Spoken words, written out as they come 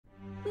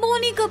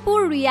Boney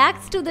Kapoor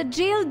reacts to the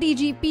Jail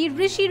DGP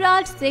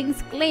Rishiraj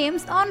Singh's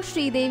claims on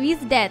Sridevi's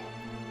death.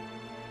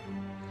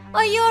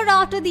 A year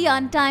after the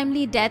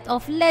untimely death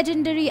of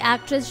legendary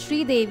actress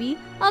Sridevi,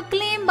 a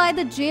claim by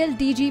the Jail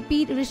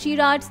DGP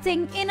Rishiraj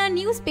Singh in a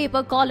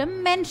newspaper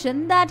column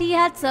mentioned that he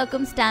had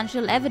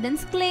circumstantial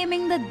evidence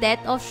claiming the death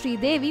of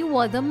Sridevi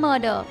was a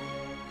murder.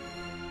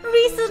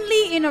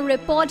 Recently, in a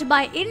report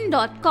by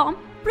In.com,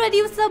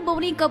 producer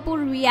Boney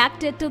Kapoor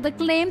reacted to the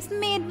claims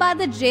made by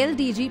the Jail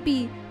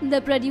DGP.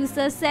 The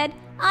producer said,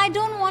 "I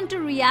don't want to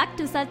react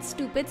to such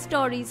stupid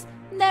stories.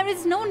 There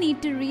is no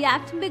need to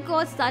react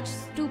because such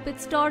stupid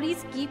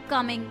stories keep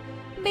coming.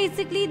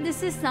 Basically,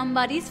 this is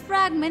somebody's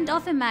fragment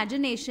of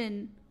imagination."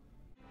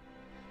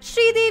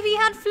 Sridevi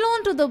had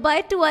flown to Dubai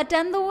to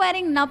attend the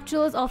wedding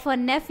nuptials of her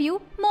nephew,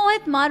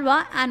 Mohit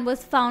Marwa, and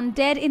was found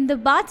dead in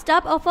the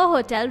bathtub of a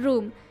hotel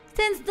room.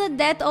 Since the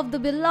death of the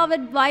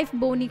beloved wife,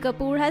 Boney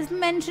Kapoor has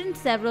mentioned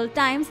several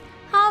times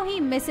how he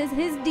misses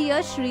his dear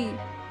Shri.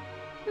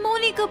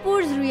 Boney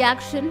Kapoor's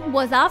reaction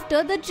was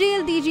after the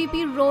Jail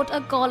DGP wrote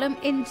a column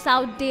in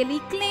South Daily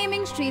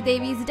claiming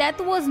Sridevi's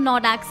death was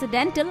not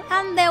accidental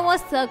and there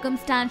was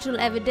circumstantial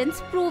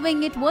evidence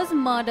proving it was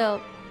murder.